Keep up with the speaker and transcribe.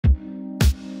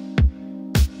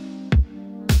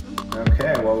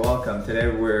well, welcome. Today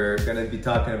we're going to be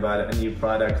talking about a new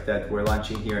product that we're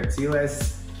launching here at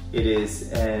SeeLess. It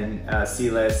is an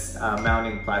SeeLess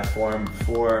mounting platform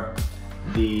for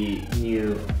the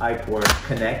new iPORT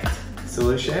CONNECT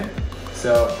solution.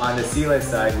 So on the SeeLess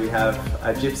side, we have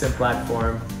a gypsum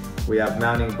platform. We have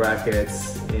mounting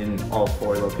brackets in all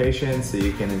 4 locations, so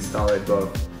you can install it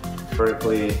both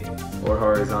vertically or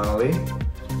horizontally,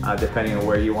 depending on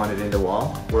where you want it in the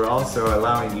wall. We're also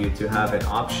allowing you to have an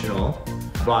optional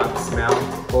box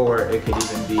mount, or it could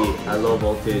even be a low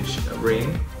voltage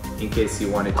ring in case you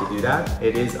wanted to do that.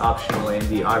 It is optional in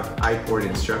the iPORT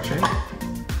instruction.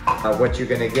 What you're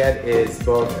gonna get is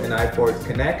both an iPORT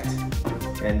CONNECT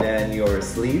and then your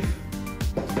sleeve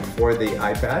for the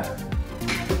iPad.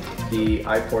 The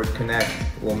iPORT CONNECT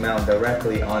will mount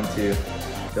directly onto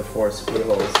the 4 screw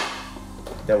holes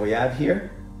that we have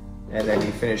here. And then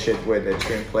you finish it with a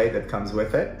trim plate that comes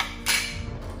with it.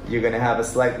 You're gonna have a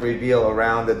slight reveal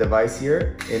around the device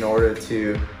here in order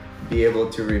to be able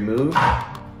to remove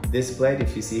this plate.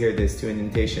 If you see here, there's 2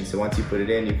 indentations. So once you put it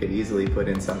in, you could easily put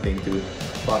in something to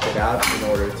pop it out in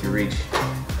order to reach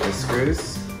the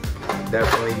screws.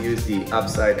 Definitely use the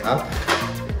upside up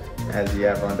as you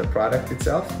have on the product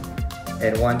itself.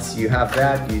 And once you have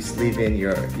that, you sleeve in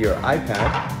your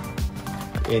iPad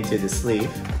into the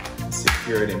sleeve,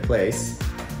 secure it in place,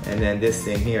 and then this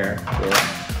thing here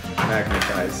will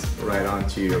magnetize right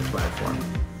onto your platform,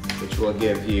 which will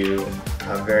give you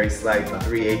a very slight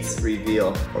 3/8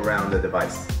 reveal around the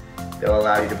device. They'll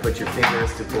allow you to put your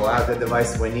fingers to pull out the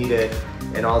device when needed,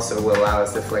 and also will allow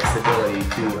us the flexibility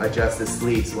to adjust the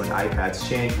sleeves when iPads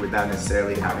change without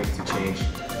necessarily having to change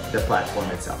the platform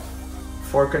itself.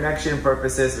 For connection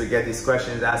purposes, we get these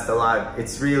questions asked a lot.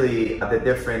 It's really the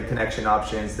different connection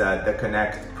options that the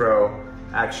Connect Pro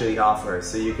actually offers.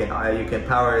 So you can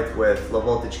power it with low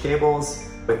voltage cables,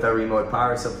 with a remote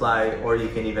power supply, or you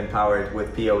can even power it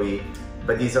with PoE.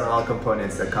 But these are all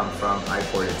components that come from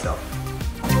iPORT itself.